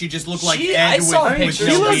thing. She just look like I Ed saw a with picture.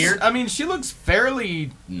 no looks, beard. I mean, she looks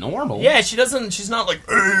fairly normal. Yeah, she doesn't. She's not like.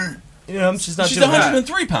 You know, she's not She's a doing that.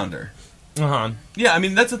 103 pounder. Uh-huh. Yeah, I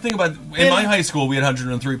mean that's the thing about in my high school we had a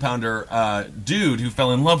 103 pounder dude who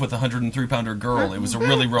fell in love with a 103 pounder girl. It was a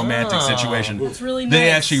really romantic situation. It's really nice. They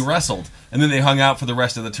actually wrestled and then they hung out for the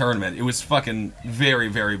rest of the tournament. It was fucking very,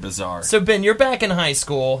 very bizarre. So Ben, you're back in high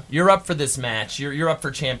school. You're up for this match. You're up for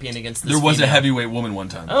champion against this. There was a female. heavyweight woman one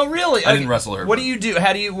time. Oh really? I didn't wrestle her. What do you do?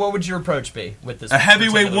 What would your approach be with this? A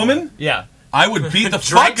heavyweight particular woman? Yeah. I would beat the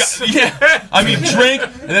fuck out. Yeah, I mean drink,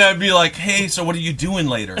 and then I'd be like, "Hey, so what are you doing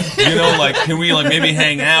later? You know, like, can we like maybe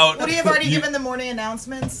hang out?" Would he have already given the morning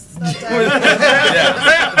announcements?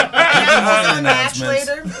 Yeah. Match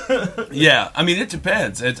Announcements. later. Yeah, I mean it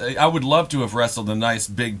depends. I would love to have wrestled a nice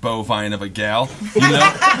big bovine of a gal. You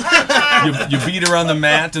know, you beat her on the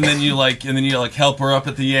mat, and then you help her up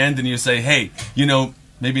at the end, and you say, "Hey, you know."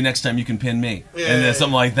 Maybe next time you can pin me. Yeah, and then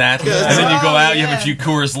something like that. Yeah. And then you go out, you yeah. have a few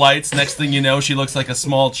Coors Lights. Next thing you know, she looks like a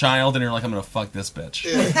small child, and you're like, I'm going to fuck this bitch.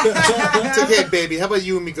 Yeah. It's okay, baby. How about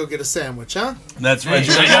you and me go get a sandwich, huh? That's right.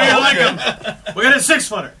 You're I like, know you "Oh, like okay." him. We got a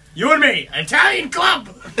 6-footer. You and me, Italian club.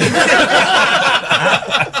 This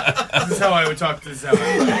is how I would talk to this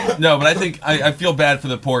out. No, but I think I feel bad for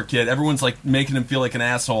the poor kid. Everyone's like making him feel like an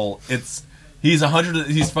asshole. He's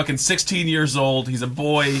fucking 16 years old. He's a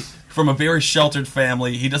boy from a very sheltered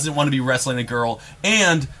family. He doesn't want to be wrestling a girl.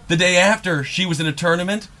 And the day after she was in a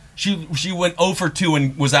tournament, she went 0 for 2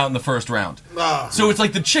 and was out in the first round. So it's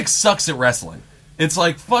like the chick sucks at wrestling. It's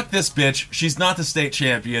like, fuck this bitch. She's not the state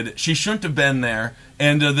champion. She shouldn't have been there.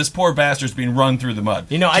 And this poor bastard's being run through the mud.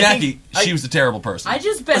 You know, Jackie, she was a terrible person. I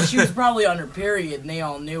just bet she was probably on her period, and they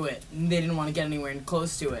all knew it, and they didn't want to get anywhere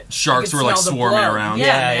close to it. Sharks You could were, like, smell the swarming blood. around.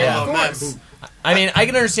 Yeah, Yeah, of yeah. course. I mean, I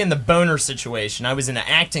can understand the boner situation. I was in an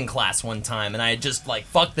acting class one time, and I had just like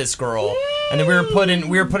fucked this girl, and then we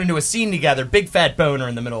were put into a scene together. Big fat boner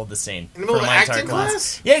in the middle of the scene. In the middle for of my entire acting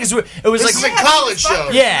class? Yeah, because it was This is like a college show.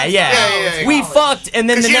 yeah. Yeah. We fucked, and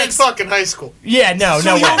then Because the you next. didn't fuck in high school. Yeah, no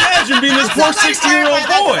So you way. imagine being this poor 16-year-old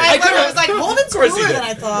boy. I was like, Holden's cooler than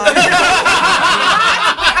I thought.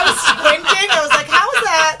 I was squinting. I was like, how is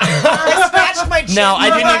that? I scratched my chin. No,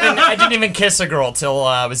 I didn't even kiss a girl till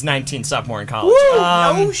I was 19, sophomore in college.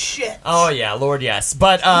 Oh shit. Oh yeah, Lord yes.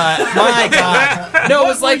 But my God, no, it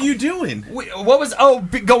was like What are you doing? what was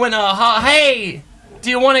going? Hey, do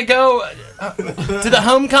you want to go to the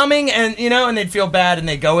homecoming? And and they'd feel bad and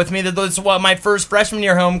they'd go with me. That was my first freshman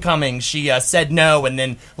year homecoming. She said no, and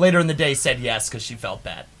then later in the day said yes because she felt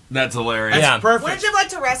bad. That's hilarious. Yeah. Perfect. Wouldn't you have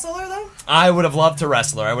liked to wrestle her though? I would have loved to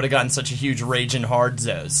wrestle her. I would have gotten such a huge raging hard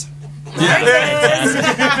zos.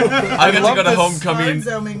 I got to go to homecoming. Hard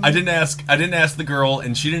zooming. I didn't ask the girl,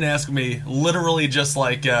 and she didn't ask me. Literally, just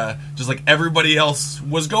like everybody else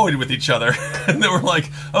was going with each other, and they were like,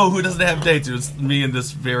 "Oh, who doesn't have dates?" It was me and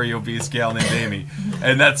this very obese gal named Amy,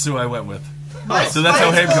 and that's who I went with. So that's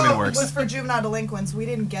how My homecoming school works. was for juvenile delinquents. We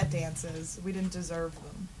didn't get dances. We didn't deserve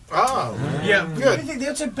them. Oh. Yeah, Good. I think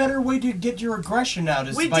that's a better way to get your aggression out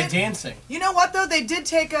is We by did- dancing. You know what though? They did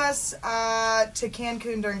take us to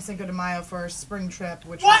Cancun during Cinco de Mayo for a spring trip,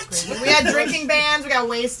 which was crazy. We had drinking bands. We got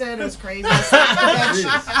wasted. It was crazy.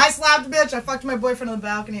 I slapped a bitch. I fucked my boyfriend on the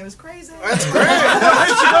balcony. It was crazy. That's great.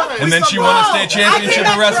 And then she won a state I championship came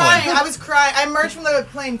in back wrestling. crying. I was crying. I emerged from the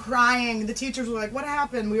plane crying. The teachers were like, "What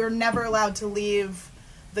happened?" We were never allowed to leave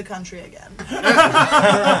the country again.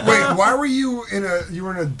 Wait, why were you in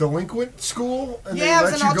a delinquent school? And Yeah,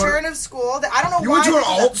 it was an alternative school. I don't know You why. went to an they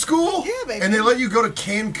did alt that. school? Yeah, baby. And they let you go to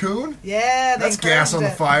Cancun? Yeah, they That's gas on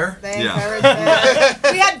the encouraged it. fire. They Yeah. encouraged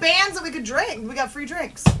it. We had bands that we could drink. We got free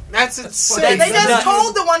drinks. That's insane. They just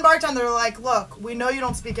told the one bartender, they're like, look, we know you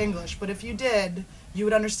don't speak English, but if you did, you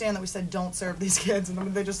would understand that we said don't serve these kids, and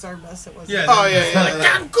then they just served us. It was Yeah. Oh yeah. Like,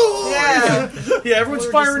 Cancun. yeah. Yeah, everyone's We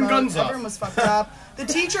were firing just guns off. Everyone was fucked up. The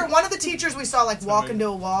teacher, one of the teachers we saw like walk into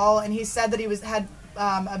a wall, and he said that he had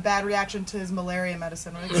a bad reaction to his malaria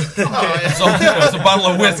medicine. Right? So it was a bottle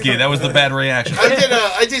of whiskey. That was the bad reaction.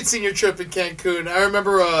 I did senior trip in Cancun. I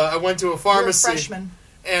remember I went to a You were a pharmacy. freshman.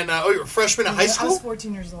 And you were a freshman in high I was school?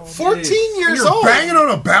 14 years old. 14 years You're old. banging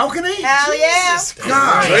on a balcony? Hell yeah!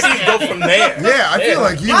 God. Where do you go from there? Yeah, I feel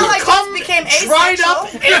like you. Well, I Come just became dried asexual.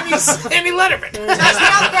 up Amy Letterman. Touch me,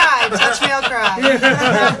 I'll cry. Touch me, I'll cry. I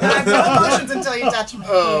have no emotions until you touch me.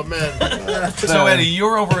 Oh man. So Eddie,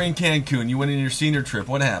 you're over in Cancun. You went on your senior trip.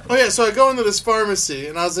 What happened? Oh yeah, so I go into this pharmacy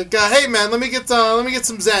and I was like, "Hey man, let me get some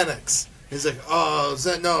Xanax." He's like, "Oh,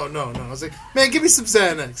 no." I was like, "Man, give me some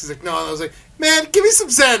Xanax." He's like, "No." I was like, "Man, give me some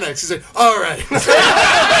Xanax." He's like, "All right."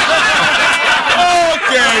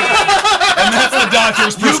 Okay. And that's the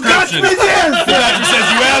doctor's prescription. The doctor says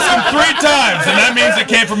you asked him 3 times, and that means it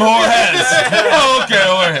came from whoreheads. Oh, okay,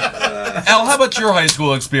 all right. Al, how about your high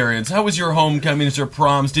school experience? How was your homecomings or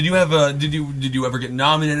proms? Did you have did you ever get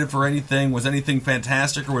nominated for anything? Was anything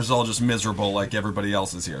fantastic, or was it all just miserable like everybody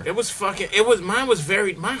else's here? My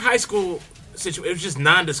high school situation, it was just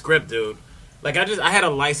nondescript, dude. Like I had a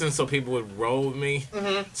license so people would roll with me.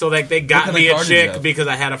 Mm-hmm. So like they got kind me of a car did you chick have? because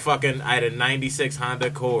I had a 96 Honda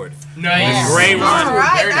Accord. Nice. Gray All one.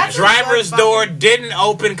 right, that's a Driver's good door fucking- didn't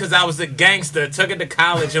open because I was a gangster. Took it to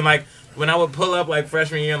college and like when I would pull up like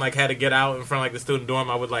freshman year and like had to get out in front of like the student dorm,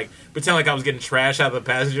 I would like pretend like I was getting trash out of the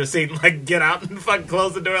passenger seat and like get out and fucking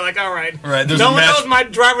close the door. Like, all right, Right, there's no a one match- knows my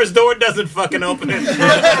driver's door doesn't fucking open it. The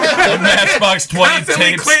Matchbox 20 Constantly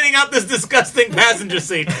tapes. cleaning out this disgusting passenger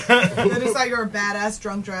seat. They just thought you were a badass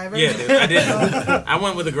drunk driver. Yeah, dude, I did. I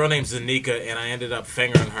went with a girl named Zanika, and I ended up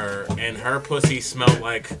fingering her, and her pussy smelled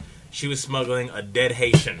like she was smuggling a dead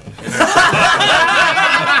Haitian. In her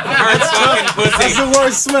fucking pussy. That's the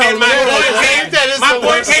worst smell. And my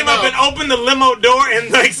boy came up and opened the limo door and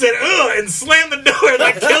like said, "Ugh," and slammed the door and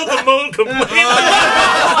like killed the mood completely.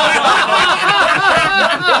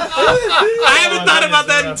 I haven't thought about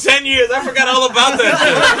that in 10 years. I forgot all about that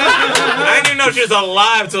shit. I didn't even know she was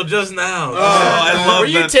alive till just now. I love Were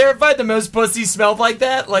you that. terrified the most pussy smelled like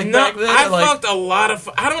that? Like No, back then? I like, fucked a lot of.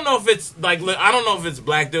 I don't know if it's like. I don't know if it's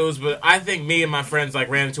black dudes, but I think me and my friends like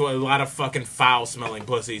ran into a lot of fucking foul smelling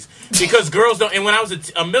pussies because girls don't. And when I was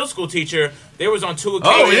a middle school teacher, there was on 2 occasions.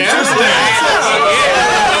 Oh, interesting.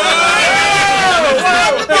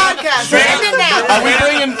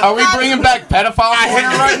 Are we bringing back pedophile porn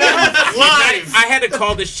right now? I had to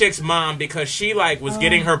call this chick's mom because she like was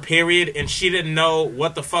getting her period and she didn't know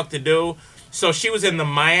what the fuck to do. So she was in the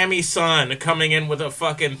Miami sun coming in with a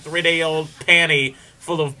fucking 3-day-old panty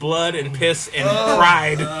full of blood and piss and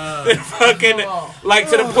pride. And fucking like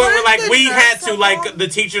to the point where like we had to like the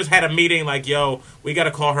teachers had a meeting like, yo, we gotta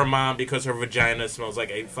call her mom because her vagina smells like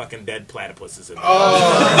a fucking dead platypus in there. Like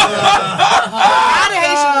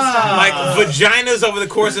vaginas over the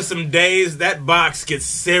course of some days, that box gets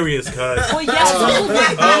serious, cuz. Well, yeah, especially with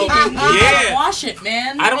that baby. You Yeah. gotta wash it,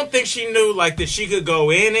 man. I don't think she knew like that she could go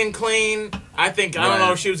in and clean. I don't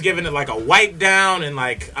know if she was giving it like a wipe down and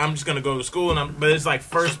like I'm just gonna go to school but it's like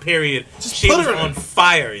first period she was on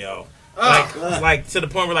fire, yo. Like to the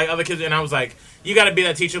point where like other kids and I was like, you gotta be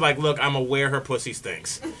that teacher like, look, I'm aware her pussy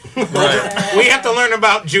stinks. Right. We have to learn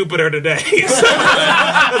about Jupiter today. So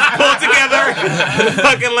let's pull together and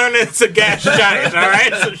fucking learn it's a gas giant,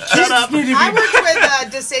 alright? So shut up. I worked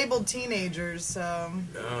with disabled teenagers, so.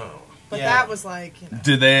 No. But that was like, you know.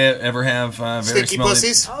 Did they ever have very Sticky smelly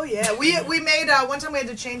pussies? Oh yeah, we made one time we had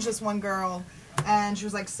to change this one girl, and she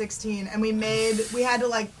was like 16, and we had to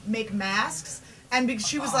like make masks, and because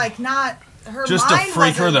she was like not her just to mind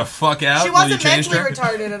freak her wasn't- the fuck out She when you wasn't changed mentally her?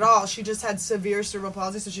 retarded at all. She just had severe cerebral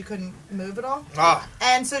palsy, so she couldn't move at all.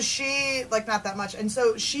 And so she, like, not that much. And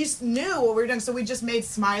so she knew what we were doing, so we just made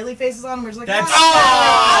smiley faces on her. We're just like,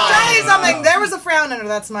 I'll tell you something. There was a frown under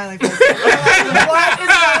that smiley face. We're like, what is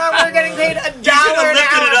going on? We're getting paid $1 an You should have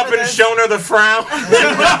lifted hour it up for and this. shown her the frown.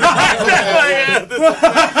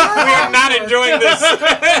 We are not not enjoying this.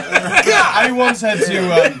 I once had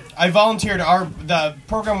to. I volunteered the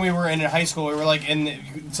program we were in high school. We were like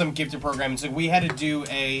in some gifted program, so we had to do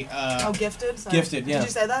a. Gifted. Sorry. Gifted, yeah. Did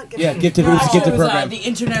you say that? Gifted? Yeah, gifted. It was a gifted program. The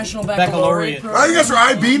International Baccalaureate. Baccalaureate program. Oh, you guys were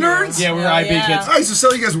IB nerds? Yeah, we were IB kids. I used to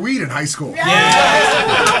sell you guys weed in high school. Yeah,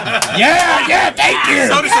 thank you.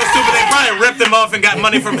 Soda's so stupid, they probably ripped him off and got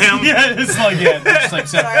money from him. It's like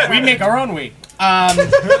so we make our own weed.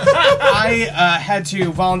 I had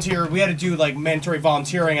to volunteer. We had to do like mandatory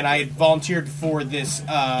volunteering, and I had volunteered for this.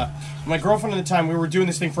 My girlfriend at the time, we were doing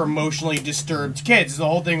this thing for emotionally disturbed kids. The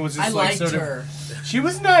whole thing was just I like liked her. She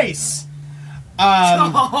was nice.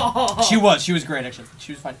 She was great actually.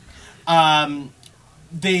 She was fine.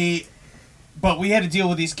 But we had to deal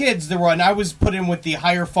with these kids. And I was put in with the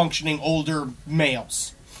higher functioning older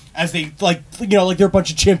males. As they, like they're a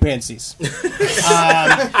bunch of chimpanzees.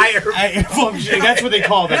 Higher functioning, that's what they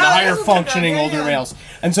call them, the higher functioning older males.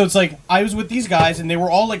 And so it's like, I was with these guys, and they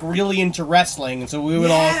were all, like, really into wrestling, and so we would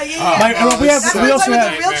we also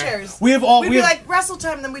have wheelchairs. We'd be like, wrestle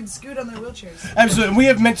time, and then we'd scoot on their wheelchairs. Absolutely. And we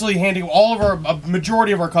have mentally handicapped, a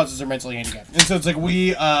majority of our cousins are mentally handicapped. And so it's like,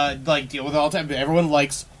 we, deal with it all the time. Everyone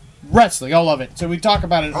likes wrestling. I love it. So we talk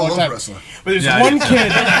about it all the time. Wrestling. But there's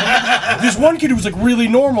one kid who was like really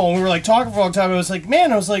normal, and we were like talking for a long time. I was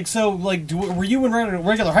like, so like, were you in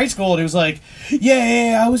regular high school? And he was like,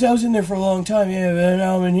 yeah, I was in there for a long time. Yeah, but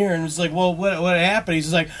now I'm in here. And it's like, well, what happened?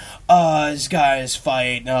 He's just like, this guy's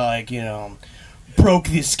fight, broke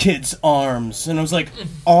this kid's arms. And I was like,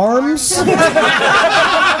 arms? It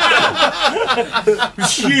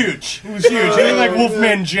was huge. He was like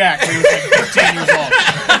Wolfman Jack when he was like 15 years old.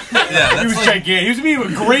 Yeah, he was gigantic. He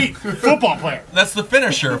was a great football player. That's the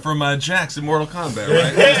finisher from Jax in Mortal Kombat,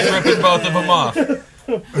 right? He's ripping both of them off.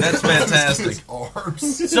 That's fantastic.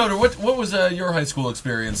 So, what was your high school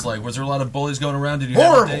experience like? Was there a lot of bullies going around? Did you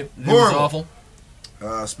have a date? It was awful?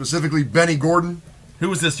 Specifically, Benny Gordon. Who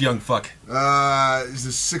was this young fuck? He's a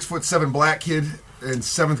 6'7" black kid in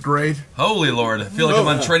 7th grade. Holy Lord. I feel like I'm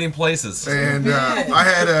on Trading Places. And I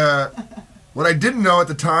had what I didn't know at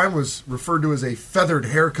the time was referred to as a feathered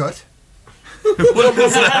haircut. What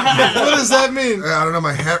does that mean? What does that mean? I don't know.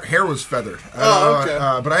 My hair was feathered. Okay.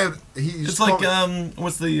 But I had. It's like,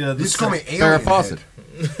 what's the... He used to call me Alien Farrah Fawcett.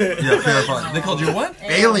 Head. Yeah, Farrah Fawcett. They called you what?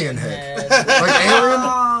 Alien Head. Like Alien?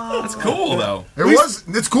 That's cool, though.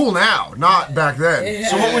 It's cool now, not back then.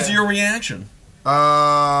 So what was your reaction?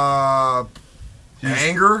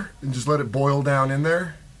 Anger, and just let it boil down in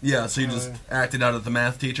there. Yeah, so you just acted out at the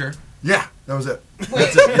math teacher? Yeah, that was it.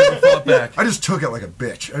 That's it. You never fought back. I just took it like a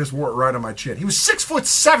bitch. I just wore it right on my chin. He was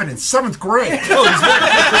 6'7" in 7th grade. Oh,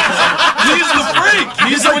 he's the freak.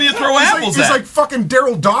 He's the one you throw apples at. He's like fucking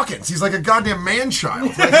Daryl Dawkins. He's like a goddamn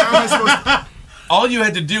man-child. Like, how am I supposed to... All you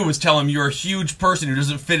had to do was tell him you're a huge person who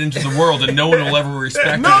doesn't fit into the world and no one will ever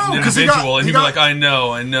respect you as an individual. And he'd be like, I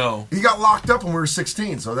know. He got locked up when we were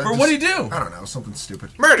 16. So that what did he do? I don't know, something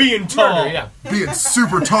stupid. Murder. Being tall. Murder, yeah. Being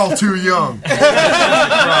super tall, too young.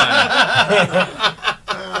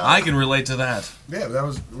 I can relate to that. Yeah, that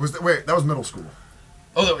was middle school.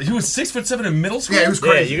 Oh, he was 6'7" in middle school? Yeah, he was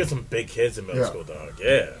crazy. Yeah, you got some big kids in middle school, dog.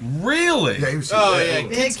 Yeah. Really? Yeah, he was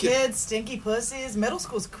Big kids, stinky pussies. Middle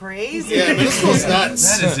school's crazy. Yeah, middle school's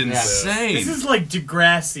nuts. That is insane. This is like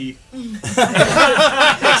Degrassi.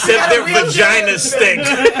 Except their vaginas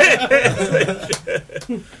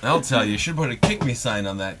stink. I'll tell you should put a kick me sign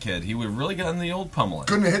on that kid. He would have really gotten the old pummeling.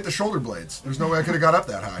 Couldn't have hit the shoulder blades. There's no way I could have got up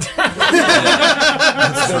that high.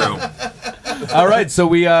 That's true. All right, so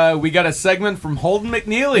we got a segment from Holden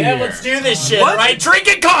McNeely Yeah, here. let's do this shit. All right,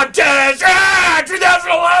 drinking contest.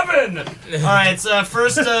 2011. All right, so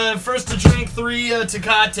first to drink 3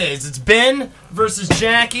 Tecates. It's Ben versus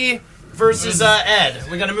Jackie versus Ed.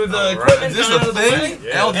 We gotta move the equipment. Is this out a of the thing? way.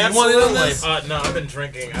 Yeah. Al, do you want in on this? No, I've been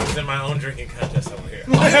drinking. I was in my own drinking contest over here.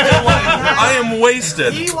 I am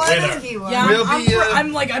wasted. He won. He won. Yeah,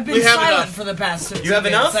 I've been silent for the past 15 You have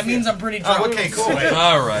minutes. enough? That means I'm pretty drunk. Okay, cool.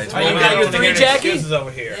 All right. Oh, you got your 3, Jackie? Excuses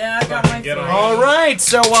over here. Yeah, I got my Get 3. on. All right,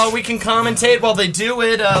 so we can commentate while they do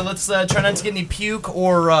it. Let's try not to get any puke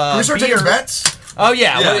or Can we start beer. taking bets? Oh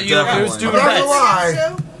yeah, Yeah, who's definitely. doing I'm not bets? gonna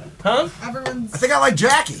lie. Huh? Everyone's. I think I like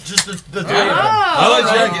Jackie. Just the 3 of them. I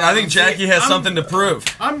like Jackie. I think Jackie has something to prove.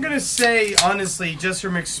 I'm gonna say honestly, just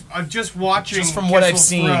from watching, Just from what I've Kissel's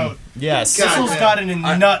seen. throat, Yes. Kissel's got an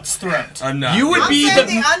nuts throat. I'm not. You would I'm be saying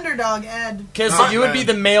the the underdog, Ed. Kissel, you would be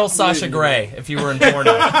the male Sasha Grey if you were in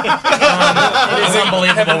porno. It is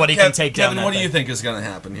unbelievable what he can take down. Kevin, what do you think is going to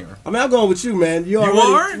happen here? I mean, I'm going with you, man. You are?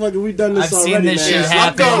 already, fucking, we've done this I've already, seen this man. shit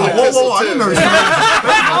happen. Whoa, I didn't know you.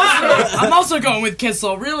 I'm also going with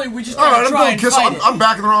Kissel. Really, we just All right, gotta I'm try going and Kiss. fight it. I'm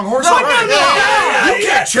backing the wrong horse already. You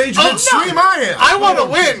can't change midstream. I am. I want to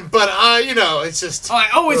win, but it's just. Oh, I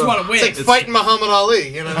always want to win. It's like fighting Muhammad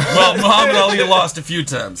Ali, Well, Muhammad Ali lost a few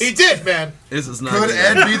times. He did, man. This is not Could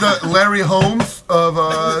good. Ed be the Larry Holmes of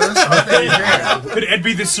this? I think he can. Could Ed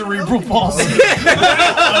be the cerebral palsy?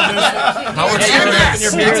 Howard Stern.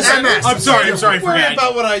 It's MS. I'm sorry, Worry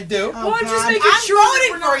about what I do. Oh, just God. making I'm sure that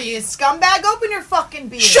voting for you, scumbag. Open your fucking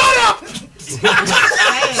beer. Shut up!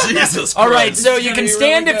 Jesus. All right, Christ. so you can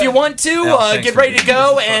stand if you want to. thanks Get for ready to being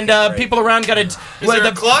go, here. and people around got to. Is there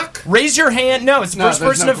a clock? Raise your hand. No, it's the first there's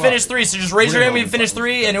person no to finish clock. 3. So just raise your hand when you finish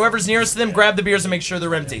 3, and whoever's nearest to them, grab the beers and make sure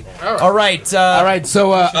they're empty. All right. All right,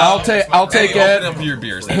 so I'll take Hey, Ed. open up your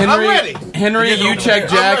beers. Henry, ready. Henry, you check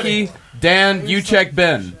Jackie. Dan, you check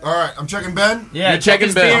Ben. All right, I'm checking Ben. Yeah, You're check checking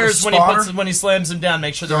his Ben. beers when Spotter. when he slams them down.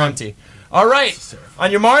 Make sure they're empty. All right, on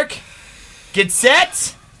your mark, get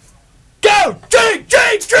set, go! Drink,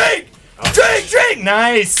 drink, drink, drink, drink.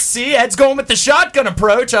 Nice. See, Ed's going with the shotgun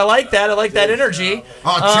approach. I like that. I like that energy.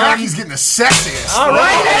 Oh, Jackie's getting the sexiest. All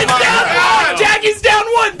right, Ed's down 1. Jackie's down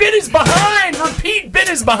 1. Ben is behind. Repeat, Ben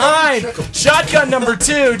is behind. Shotgun number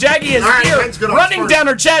 2. Jackie has All right, beer Ben's good on running first. down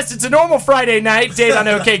her chest. It's a normal Friday night date on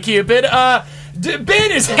OkCupid.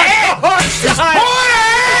 Ben is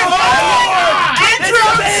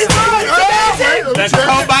That's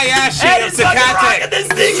Kobayashi Ed of is fucking rocking Tecate. this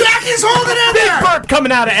thing. Jackie's holding it Big there. burp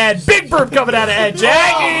coming out of Ed. Big burp coming out of Ed.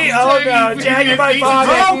 Jackie. Oh, no. Jackie, my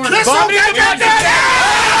father. Oh, kiss him.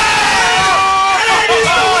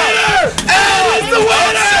 Ed is the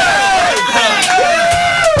winner.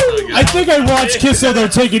 I think I watched Kisso though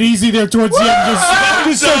take it easy there towards the end.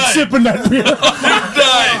 Just start sipping that beer.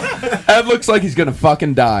 Ed looks like he's gonna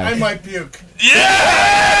fucking die. I might puke.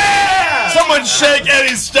 Yeah! Someone shake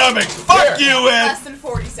Eddie's stomach. Fuck you, Ed. Less than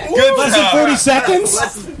 40 seconds. Good Less than job. 40 seconds?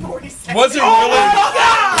 Less than 40 seconds. Was it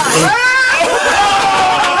really?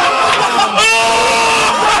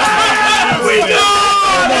 We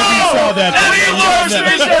saw that. Eddie Larson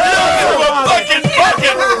is a fucking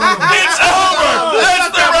bucket. It's over. That's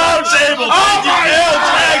the round table. Thank you, Al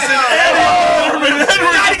Jackson, Eddie Larson,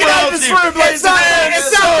 Edward Zabrowski, It's not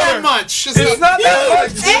that much. It's not that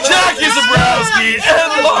much. Jackie Zabrowski, Ed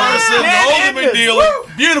Larson, Holden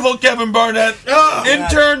McNeely, beautiful Kevin Barnett,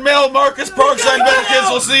 intern Mel Marcus Parkside Kids.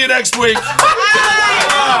 We'll see you next week.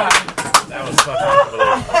 That was fucking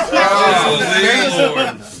unbelievable. Oh,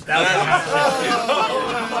 Lord. That was